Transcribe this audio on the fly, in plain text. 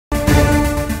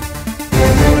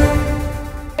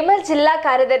జిల్లా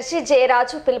కార్యదర్శి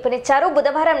జయరాజు పిలుపునిచ్చారు.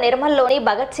 బుధవారం నిర్మల్లోని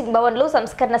భగత్ సింగ్ భవన్లో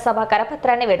సంస్కరణ సభ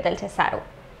కరపత్రాన్ని విడుదల చేశారు.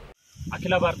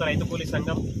 అఖిల భారత రైతు కూలీ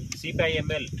సంఘం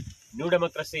సిపిఐఎంఎల్ న్యూ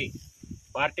డెమోక్రసీ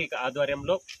పార్టీ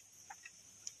ఆధ్వర్యంలో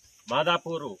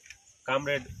మాదాపూరు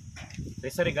కామ్రేడ్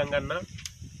రిసరి గంగన్న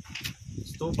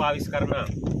స్తూప ఆవిష్కరణ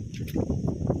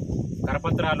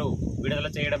కరపత్రాలు విడుదల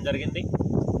చేయడం జరిగింది.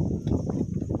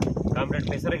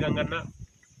 కామ్రేడ్ రిసరి గంగన్న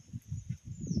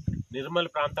నిర్మల్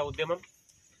ప్రాంత ఉద్యమం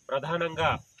ప్రధానంగా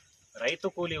రైతు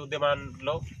కూలీ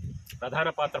ఉద్యమంలో ప్రధాన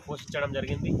పాత్ర పోషించడం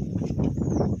జరిగింది.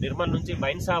 నిర్మల్ నుంచి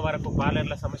బైన్సా వరకు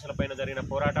పాలేర్ల సమస్యలపైన జరిగిన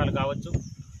పోరాటాలు కావచ్చు,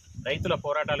 రైతుల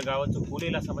పోరాటాలు కావచ్చు,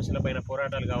 కూలీల సమస్యలపైన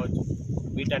పోరాటాలు కావచ్చు,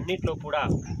 వీటన్నిటిలో కూడా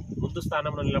ముందు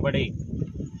స్థానంలో నిలబడి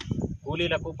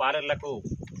కూలీలకు పాలేర్లకు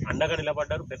అండగా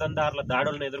నిలబడ్డారు. పెతందారుల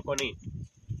దాడులను ఎదుర్కొని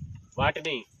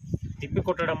వాటిని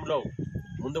తిప్పికొట్టడంలో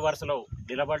ముందు వరుసలో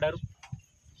నిలబడ్డారు.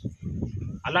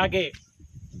 అలాగే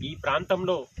ఈ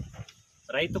ప్రాంతంలో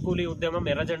రైతు కూలీ ఉద్యమం,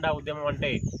 ఎర్రజెండా ఉద్యమం అంటే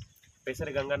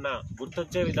పెసరి గంగన్న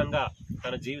గుర్తొచ్చే విధంగా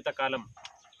తన జీవితకాలం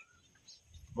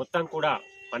మొత్తం కూడా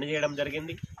పనిచేయడం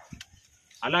జరిగింది.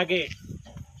 అలాగే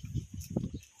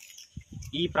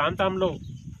ఈ ప్రాంతంలో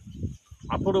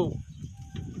అప్పుడు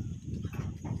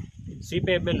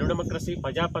సిపిఎంఎల్ న్యూ డెమోక్రసీ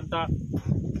ప్రజాపంతా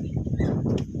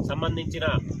సంబంధించిన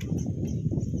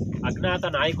అజ్ఞాత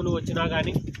నాయకులు వచ్చినా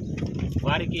కానీ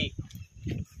వారికి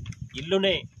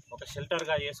ఇల్లునే ఒక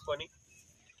షెల్టర్గా చేసుకొని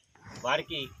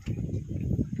వారికి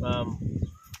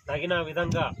తగిన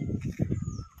విధంగా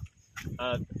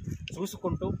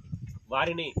చూసుకుంటూ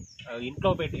వారిని ఇంట్లో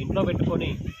పెట్టుకొని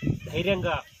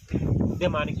ధైర్యంగా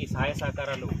ఉద్యమానికి సహాయ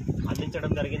సహకారాలు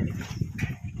అందించడం జరిగింది.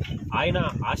 ఆయన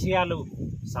ఆశయాలు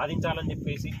సాధించాలని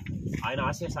చెప్పేసి ఆయన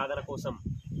ఆశయ సాధన కోసం,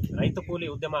 రైతు కూలీ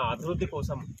ఉద్యమ అభివృద్ధి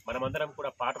కోసం మనమందరం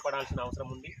కూడా పాటుపడాల్సిన అవసరం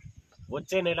ఉంది.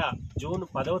 వచ్చే నెల జూన్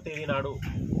 10వ తేదీ నాడు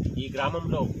ఈ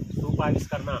గ్రామంలో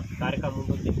స్తూపావిష్కరణ కార్యక్రమం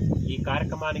ఉంటుంది. ఈ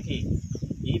కార్యక్రమానికి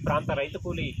ఈ ప్రాంత రైతు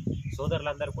కూలీ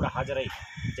సోదరులందరూ కూడా హాజరై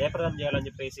జయప్రదం చేయాలని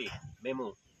చెప్పేసి మేము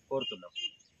కోరుతున్నాం.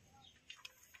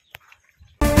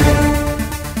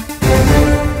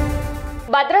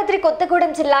 భద్రాద్రి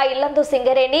కొత్తగూడెం జిల్లా Yellandu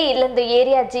Singareni, Yellandu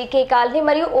area GK colony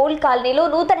మరియు ఓల్డ్ కాలనీలో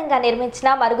నూతనంగా నిర్మించిన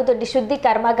మరుగుదొడ్డి శుద్ధి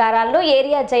కర్మాగారాల్లో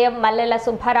ఏరియా జయం మల్లెల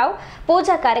సుబ్బారావు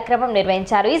పూజా కార్యక్రమం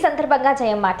నిర్వహించారు. ఈ సందర్భంగా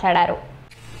జయం మాట్లాడారు.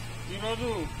 ఈరోజు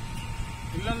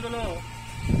ఇల్లందులో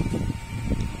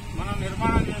మనం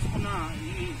నిర్మాణం చేసుకున్న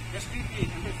ఈ ఎస్టీపీ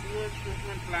అంటే సూవేజ్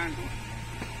ట్రీట్మెంట్ ప్లాంట్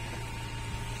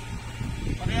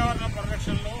పర్యావరణ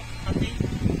పరిరక్షణలో అతి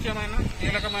ముఖ్యమైన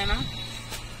కీలకమైన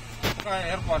ఒక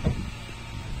ఏర్పాటు.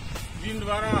 దీని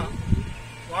ద్వారా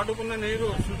వాడుకున్న నీరు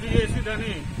శుద్ధి చేసి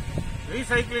దాన్ని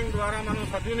రీసైక్లింగ్ ద్వారా మనం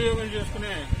సద్వినియోగం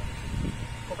చేసుకునే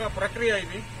ఒక ప్రక్రియ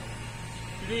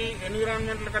ఇది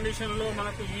ఎన్విరాన్మెంటల్ కండిషన్లో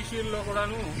మనకు ఈసీల్లో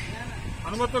కూడాను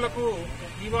అనుమతులకు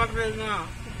ఈ వాటర్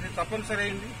ఇది తప్పనిసరి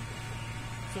అయింది.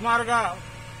 సుమారుగా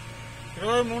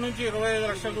 23 నుంచి 25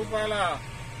 లక్షల రూపాయల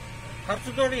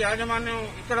ఖర్చుతోటి యాజమాన్యం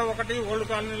ఇక్కడ ఒకటి, ఓల్డ్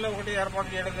కాలనీలో ఒకటి ఏర్పాటు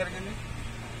చేయడం జరిగింది.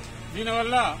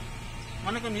 దీనివల్ల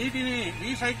మనకు నీటిని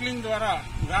రీసైక్లింగ్ ద్వారా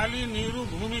గాలి, నీరు,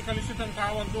 భూమి కలుషితం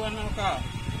కావద్దు అన్న ఒక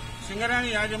సింగరేణి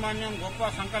యాజమాన్యం గొప్ప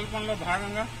సంకల్పంలో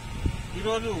భాగంగా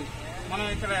ఈరోజు మనం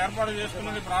ఇక్కడ ఏర్పాటు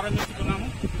చేసుకున్నది ప్రారంభిస్తున్నాము.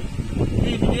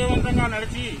 ఇది విజయవంతంగా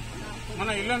నడిచి మన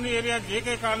ఇల్లందు ఏరియా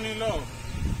జేకే కాలనీలో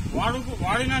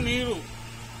వాడిన నీరు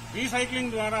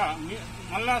రీసైక్లింగ్ ద్వారా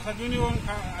మళ్ళా సద్వినియోగం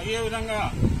అయ్యే విధంగా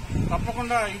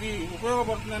తప్పకుండా ఇది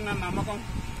ఉపయోగపడుతుందన్న నమ్మకం.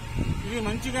 ఇది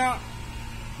మంచిగా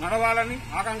నడవాలని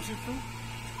ఆకాంక్షిస్తూ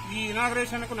ఈ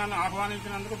ఇనాగ్రేషన్కు నన్ను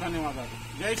ఆహ్వానించినందుకు ధన్యవాదాలు.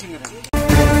 జై సింగరేణి.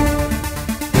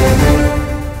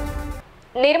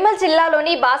 నిర్మల్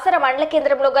జిల్లాలోని బాసర మండల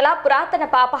కేంద్రంలో గల పురాతన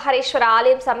పాపహరేశ్వర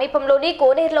ఆలయం సమీపంలోని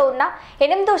కోనేరులో ఉన్న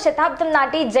 8వ శతాబ్దం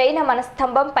నాటి జైన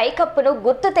మనస్తంభం పైకప్పును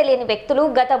గుర్తు తెలియని వ్యక్తులు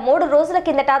గత 3 రోజుల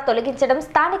కిందట తొలగించడం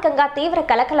స్థానికంగా తీవ్ర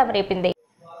కలకలం రేపింది.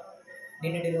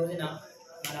 నిన్నటి రోజున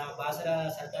మన బాసర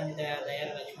సర్పంచ్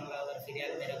దయాల లక్ష్మణరావు గారి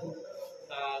ఫిర్యాదు మేరకు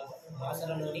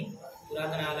బాసరలోని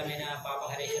పురాతన ఆలమైన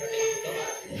పాపహరేశ్వర టెంపుల్లో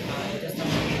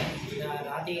ధ్వజస్తంభం మీద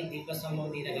రాతి దీపస్తంభం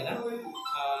మీద గల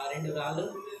 2 రాళ్ళు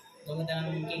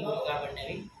దొంగతనానికి గురి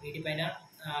కాబడినవి. వీటిపైన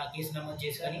కేసు నమోదు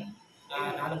చేసుకొని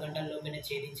 4 గంటల లోపల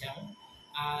ఛేదించాము.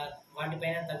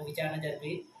 వాటిపైన తగు విచారణ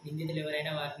జరిపి నిందితులు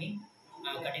ఎవరైనా వారిని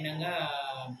కఠినంగా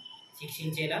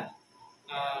శిక్షించేలా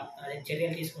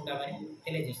చర్యలు తీసుకుంటామని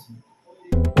తెలియజేస్తున్నాం.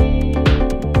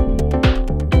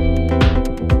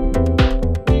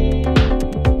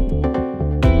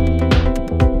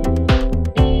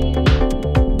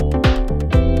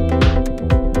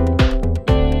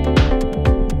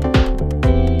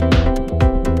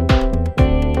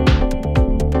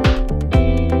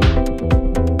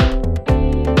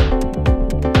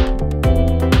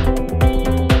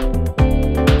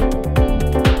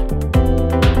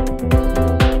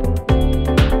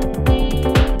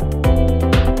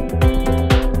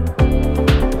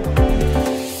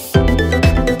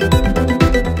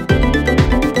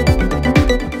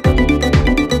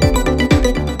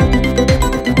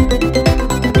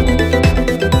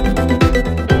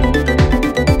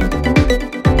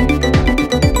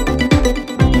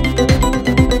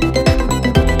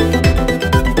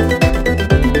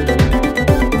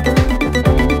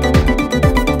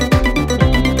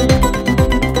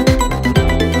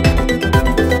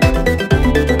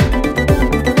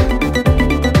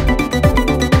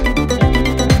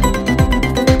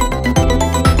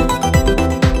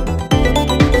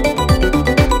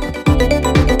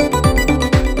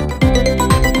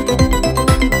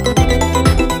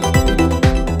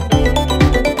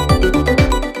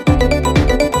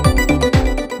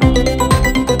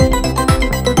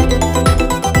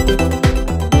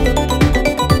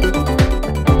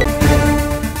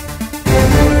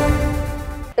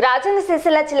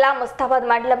 సిరిసిల్ల జిల్లా ముస్తాబాద్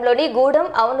మండలంలోని గూడెం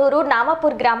అవునూరు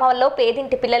నామపూర్ గ్రామాల్లో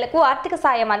పేదింటి పిల్లలకు ఆర్థిక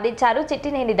సాయం అందించారు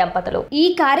చిట్టినేని దంపతులు. ఈ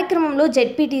కార్యక్రమంలో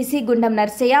జెడ్పీటీసీ గుండం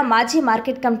నర్సయ్య, మాజీ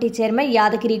market committee chairman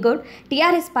Yadagiri Goud,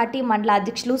 TRS party మండల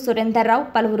అధ్యక్షులు సురేందర్ రావు,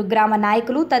 పలువురు గ్రామ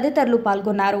నాయకులు తదితరులు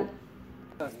పాల్గొన్నారు.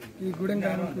 ఈ గూడెం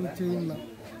గ్రామానికి చెయ్యున్న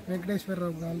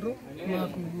వెంకటేశ్వరరావు గారు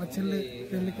మాకు మా చెల్లి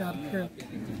పెళ్లికి ఆర్థిక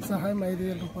సహాయం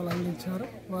 5,000 రూపాయలు అందించారు.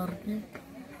 వారికి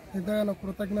ఎంతగానో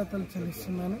కృతజ్ఞతలు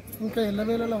చెల్లిస్తున్నాను. ఇంకా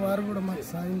ఎల్లవేళలా వారు కూడా మాకు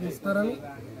సాయం చేస్తారని,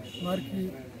 వారికి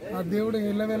ఆ దేవుడు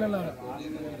ఎల్లవేళలా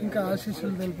ఇంకా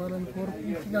ఆశీస్సులు తెలపాలని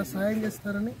కోరుకుంటుగా సాయం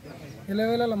చేస్తారని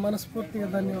ఎల్లవేళలా మనస్ఫూర్తిగా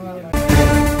ధన్యవాదాలు.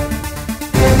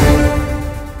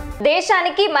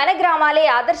 దేశానికి మన గ్రామాలే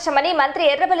ఆదర్శమని మంత్రి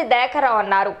ఎర్రబెల్లి దయాకర్రావు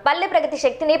అన్నారు. పల్లె ప్రగతి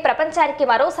శక్తిని ప్రపంచానికి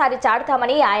మరోసారి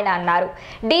చాటుతామని ఆయన అన్నారు.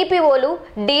 డిపిఓలు,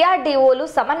 డిఆర్డిఓలు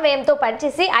సమన్వయంతో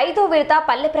పనిచేసి 5వ విడత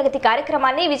పల్లె ప్రగతి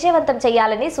కార్యక్రమాన్ని విజయవంతం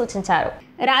చేయాలని సూచించారు.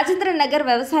 రాజేంద్ర నగర్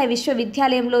వ్యవసాయ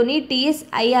విశ్వవిద్యాలయంలోని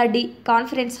TSIRD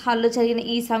కాన్ఫరెన్స్ హాల్లో జరిగిన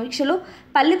ఈ సమీక్షలో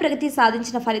పల్లె ప్రగతి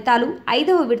సాధించిన ఫలితాలు,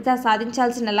 5వ విడత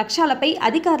సాధించాల్సిన లక్ష్యాలపై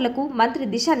అధికారులకు మంత్రి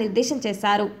దిశానిర్దేశం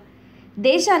చేశారు.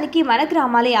 దేశానికి మన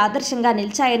గ్రామాలే ఆదర్శంగా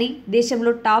నిలిచాయని,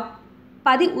 దేశంలో టాప్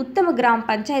 10 ఉత్తమ గ్రామ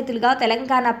పంచాయతీలుగా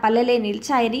తెలంగాణ పల్లెలే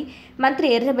నిలిచాయని మంత్రి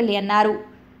ఎర్రబెల్లి అన్నారు.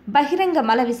 బహిరంగ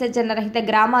మల విసర్జన రహిత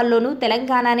గ్రామాల్లోనూ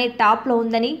తెలంగాణనే టాప్లో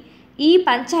ఉందని, ఈ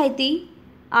పంచాయతీ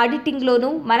ఆడిటింగ్లోనూ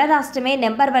మన రాష్ట్రమే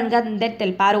నెంబర్ 1గా ఉందని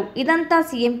తెలిపారు. ఇదంతా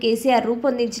సీఎం కేసీఆర్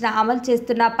రూపొందించిన, అమలు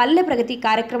చేస్తున్న పల్లె ప్రగతి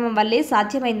కార్యక్రమం వల్లే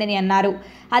సాధ్యమైందని అన్నారు.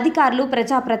 అధికారులు,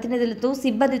 ప్రజాప్రతినిధులతో,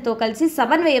 సిబ్బందితో కలిసి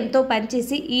సమన్వయంతో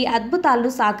పనిచేసి ఈ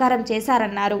అద్భుతాలను సాకారం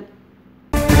చేశారన్నారు.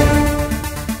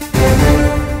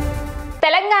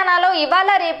 తెలంగాణలో ఇవాళ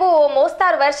రేపు ఓ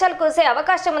మోస్తారు వర్షాలు కురిసే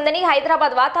అవకాశం ఉందని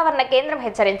హైదరాబాద్ వాతావరణ కేంద్రం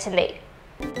హెచ్చరించింది.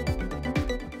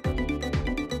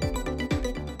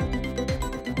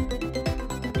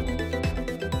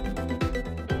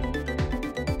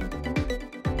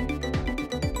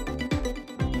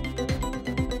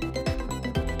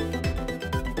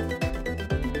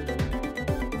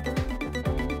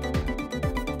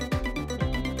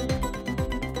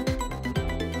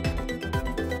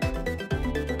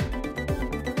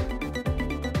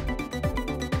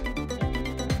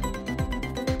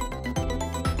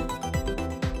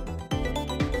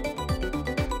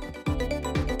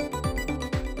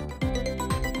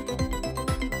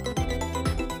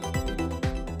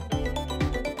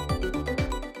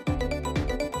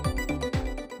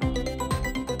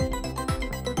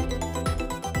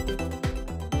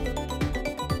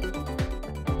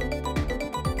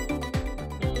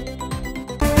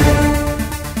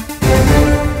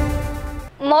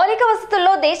 మౌలిక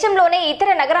వసతుల్లో దేశంలోనే ఇతర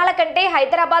నగరాల కంటే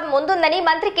హైదరాబాద్ ముందుందని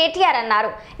మంత్రి కేటీఆర్ అన్నారు.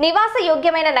 నివాస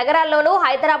యోగ్యమైన నగరాల్లోనూ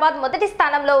హైదరాబాద్ మొదటి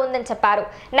స్థానంలో ఉందని చెప్పారు.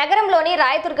 నగరంలోని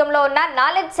రాయదుర్గంలో ఉన్న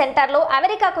నాలెడ్జ్ సెంటర్లో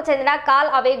అమెరికాకు చెందిన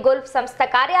కాల్ అవే గోల్ఫ్ సంస్థ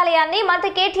కార్యాలయాన్ని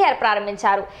మంత్రి కేటీఆర్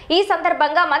ప్రారంభించారు. ఈ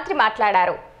సందర్భంగా మంత్రి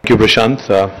మాట్లాడారు. Thank you, Prashant.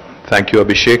 Thank you,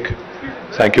 Abhishek.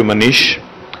 Thank you, Manish.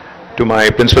 To my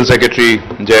Principal Secretary,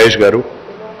 Jayesh Garu.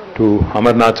 To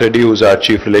Amarnath Reddy, who's our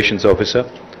Chief Relations Officer.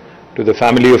 To the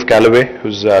family of Callaway,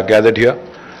 who's gathered here.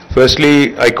 Firstly,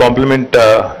 I compliment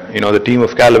the team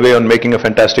of Callaway on making a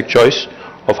fantastic choice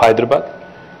of Hyderabad.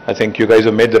 I think you guys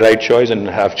have made the right choice and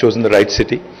have chosen the right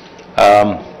city.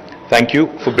 Thank you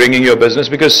for bringing your business,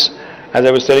 because as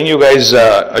I was telling you guys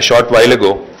a short while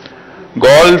ago,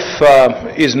 golf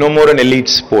is no more an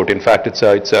elite sport. In fact,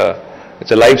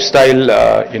 it's a lifestyle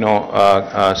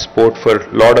sport for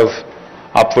a lot of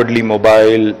upwardly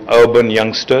mobile urban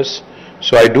youngsters.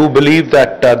 So I do believe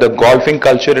that the golfing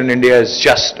culture in India has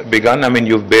just begun. I mean,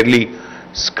 you've barely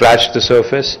scratched the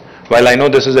surface. While I know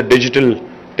this is a digital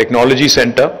technology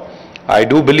center, I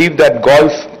do believe that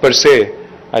golf per se,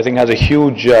 I think, has a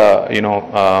huge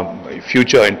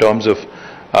future in terms of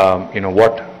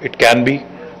what it can be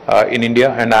in India.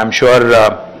 And I'm sure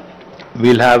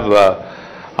we'll have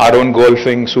our own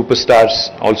golfing superstars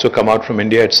also come out from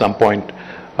India at some point.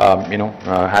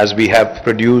 As we have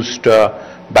produced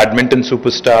badminton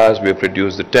superstars, we have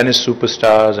produced the tennis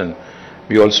superstars, and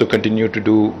we also continue to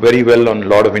do very well on a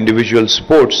lot of individual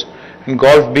sports. And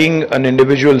golf being an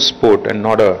individual sport and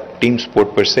not a team sport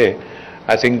per se,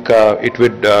 I think it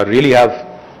would really have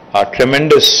a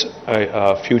tremendous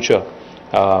future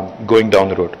going down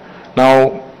the road. Now,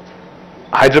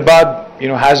 Hyderabad,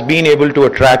 has been able to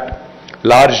attract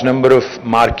large number of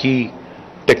marquee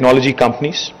technology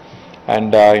companies.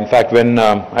 And in fact, when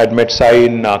I had met Sai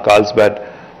in Carlsbad,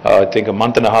 I think a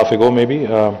month and a half ago maybe,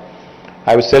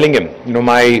 I was telling him,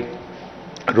 my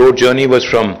road journey was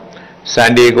from San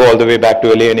Diego all the way back to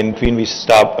LA, and in between we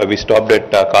stopped at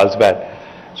Carlsbad.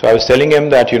 So I was telling him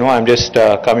that, I'm just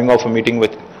coming off a meeting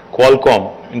with Qualcomm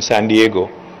in San Diego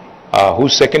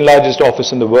whose second largest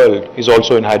office in the world is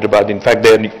also in Hyderabad. In fact,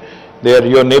 they are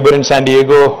your neighbor in San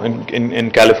Diego,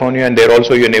 in California, and they're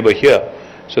also your neighbor here.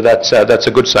 So that's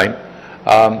a good sign.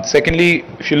 Secondly,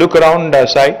 if you look around,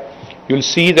 Sai, you'll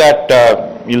see that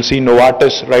you'll see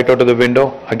Novartis right out of the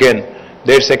window. Again,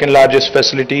 their second largest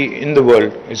facility in the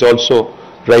world is also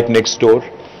right next door.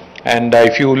 And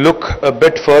if you look a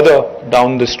bit further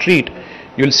down the street,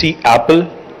 you'll see Apple,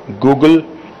 Google,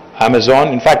 Amazon.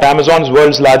 In fact, Amazon's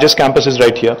world's largest campus is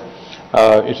right here.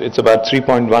 It's about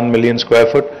 3.1 million square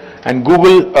foot. And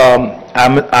Google,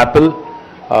 Apple,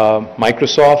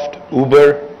 Microsoft,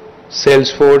 Uber,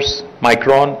 Salesforce,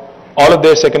 Micron, all of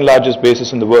their second largest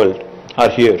bases in the world are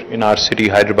here in our city,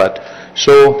 Hyderabad.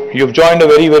 So you've joined a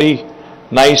very, very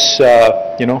nice,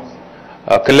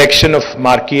 collection of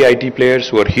marquee IT players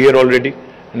who are here already.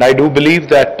 And I do believe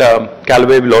that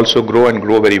Callaway will also grow and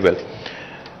grow very well.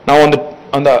 Now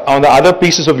on the other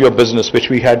pieces of your business, which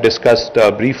we had discussed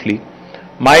briefly,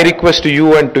 my request to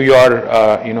you and to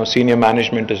your senior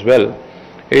management as well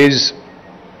is,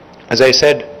 as I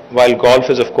said, while golf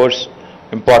is of course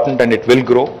important and it will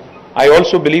grow, I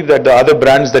also believe that the other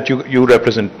brands that you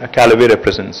represent, Callaway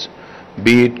represents,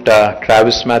 be it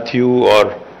Travis Mathew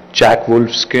or Jack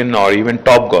Wolfskin or even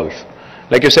Top Golf.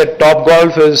 Like you said, Top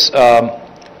Golf is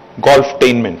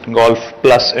golftainment, golf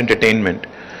plus entertainment.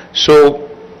 So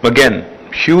again,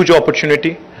 huge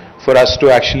opportunity for us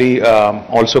to actually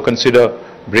also consider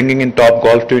bringing in Top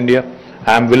Golf to India.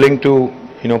 I am willing to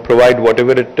provide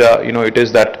whatever it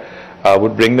is that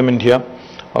would bring them in here.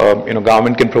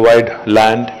 Government can provide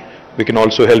land. We can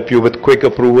also help you with quick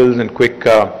approvals and quick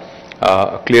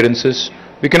clearances.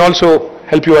 We can also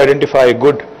help you identify a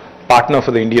good partner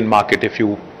for the Indian market if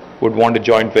you would want a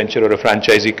joint venture or a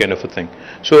franchisee kind of a thing.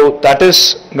 So that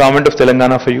is Government of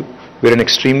Telangana for you. We are an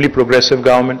extremely progressive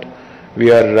government.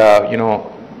 We are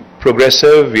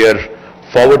progressive, we are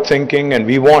forward thinking, and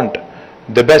we want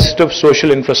the best of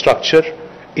social infrastructure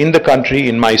in the country,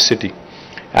 in my city.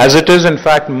 As it is, in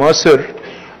fact, Mercer,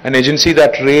 an agency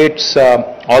that rates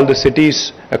all the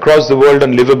cities across the world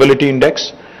on livability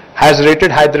index, has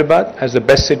rated Hyderabad as the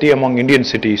best city among Indian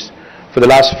cities for the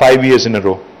last 5 years in a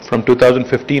row, from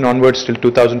 2015 onwards till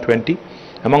 2020,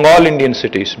 among all Indian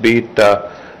cities, be it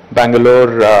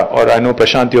Bangalore, or I know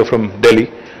Prashant, you're from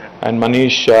Delhi, and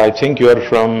Manish, I think you're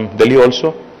from Delhi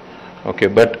also. Okay,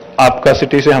 but आपका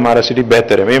city से हमारा city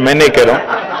बेहतर है. मैं नहीं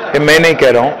कह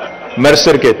रहा हूँ,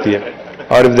 Mercer कहती है.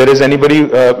 Or if there is anybody,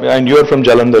 and you're from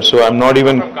Jalandhar, so I'm not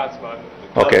even.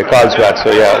 Okay, Carlsbad.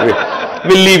 So yeah,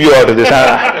 we'll leave you out of this.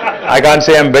 I can't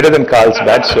say I'm better than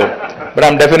Carlsbad, but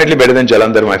I'm definitely better than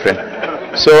Jalandhar, my friend.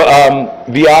 So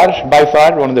we are by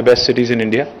far one of the best cities in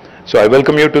India. So I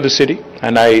welcome you to the city,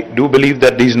 and I do believe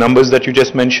that these numbers that you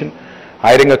just mentioned,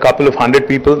 hiring a couple of 100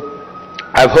 people,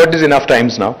 I've heard this enough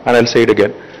times now, and I'll say it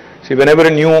again. See, whenever a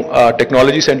new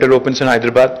technology center opens in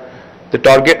Hyderabad, the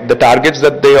targets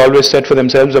that they always set for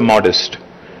themselves are modest.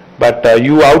 But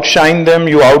you outshine them,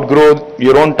 you outgrow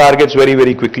your own targets very,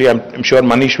 very quickly. I'm sure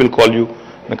Manish will call you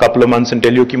in a couple of months and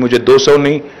tell you कि मुझे 200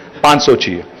 नहीं 500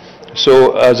 चाहिए. So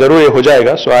ज़रूर ये हो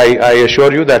जाएगा. So I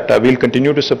assure you that we'll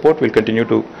continue to support, we'll continue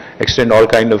to extend all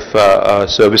kind of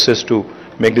services to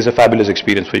make this a fabulous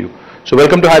experience for you. So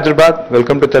welcome to Hyderabad,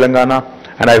 welcome to Telangana,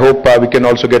 and I hope we can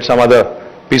also get some other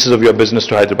pieces of your business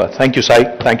to Hyderabad. Thank you, Sai.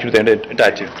 Thank you to the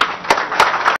entire team.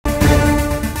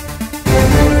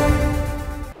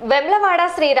 Vemulawada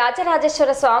Shri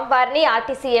Rajarajeshwara స్వామి వారిని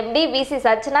RTC MD VC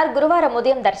Sajjanar గురువారం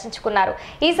ఉదయం దర్శించుకున్నారు.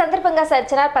 ఈ సందర్భంగా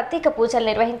సజ్జనార్ ప్రత్యేక పూజలు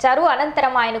నిర్వహించారు.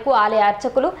 అనంతరం ఆయనకు ఆలయ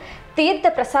అర్చకులు తీర్థ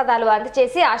ప్రసాదాలు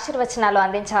అందజేసి ఆశీర్వచనాలు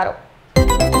అందించారు.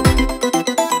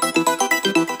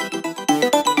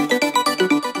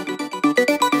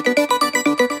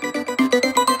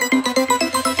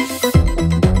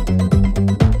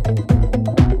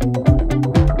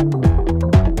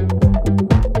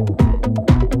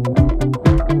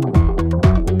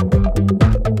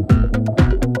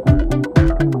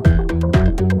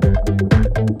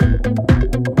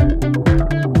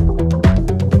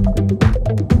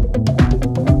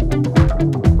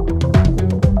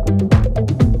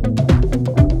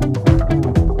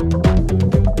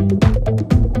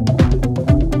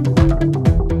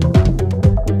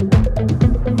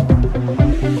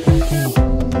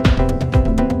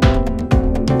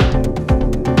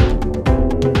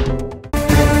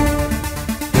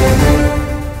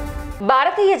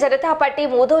 భారతీయ జనతా పార్టీ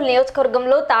మూదోల్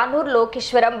నియోజకవర్గంలో తానూర్,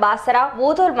 లోకేశ్వరం, బాసరా,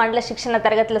 మూదోల్ మండల శిక్షణ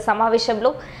తరగతుల సమావేశంలో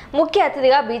ముఖ్య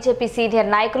అతిథిగా బీజేపీ సీనియర్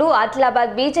నాయకులు,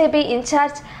 ఆదిలాబాద్ బీజేపీ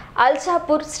ఇన్ఛార్జ్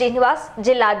అల్చాపూర్ శ్రీనివాస్,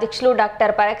 జిల్లా అధ్యక్షులు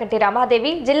డాక్టర్ పడగంటి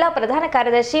రమాదేవి, జిల్లా ప్రధాన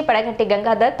కార్యదర్శి పడగంటి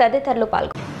గంగాధర్ తదితరులు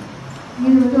పాల్గొన్నారు.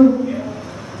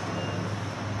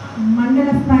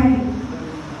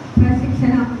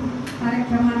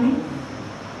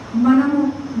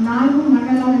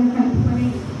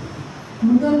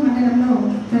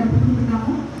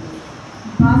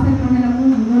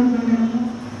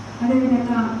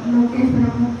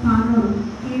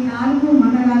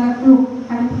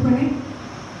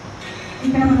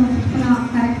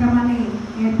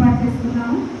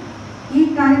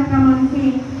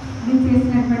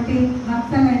 అయినటువంటి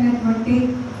భక్తులైనటువంటి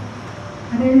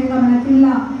అదేవిధంగా మన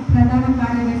జిల్లా ప్రధాన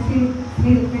కార్యదర్శి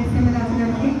శ్రీ వెంకటరాజు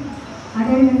గారికి,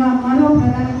 అదేవిధంగా మరో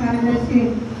ప్రధాన కార్యదర్శి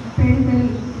పేడిపల్లి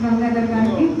గంగాధర్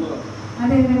గారికి,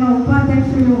 అదేవిధంగా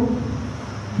ఉపాధ్యక్షులు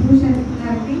భూషణ్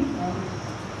గారికి,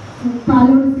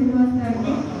 పాలూరు శ్రీనివాస్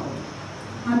గారికి,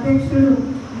 అధ్యక్షుడు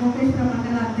లోకేశ్వర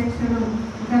మండల అధ్యక్షుడు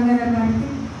గంగాధర్ గారికి,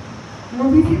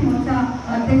 ఓబీసీ మోర్చా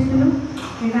అధ్యక్షులు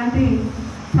ఇలాంటి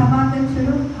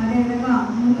సభాధ్యక్షులు, అదేవిధంగా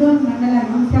ముగ్గురు మండల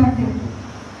ఇన్ఛార్జ్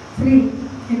శ్రీ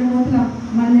ఎనుమూతుల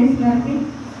మల్లేష్ గారికి,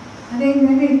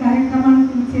 అదేవిధంగా ఈ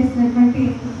కార్యక్రమానికి చేసినటువంటి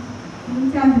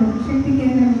ఇన్ఛార్జ్ శక్తి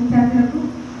కేంద్రం ఇన్ఛార్జ్లకు,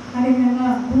 అదేవిధంగా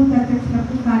బూత్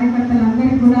అధ్యక్షులకు,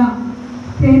 కార్యకర్తలందరికీ కూడా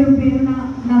పేరు పేరున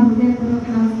నా హృదయపూర్వక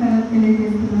నమస్కారాలు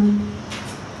తెలియజేస్తున్నాను.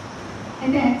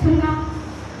 అయితే యాక్చువల్గా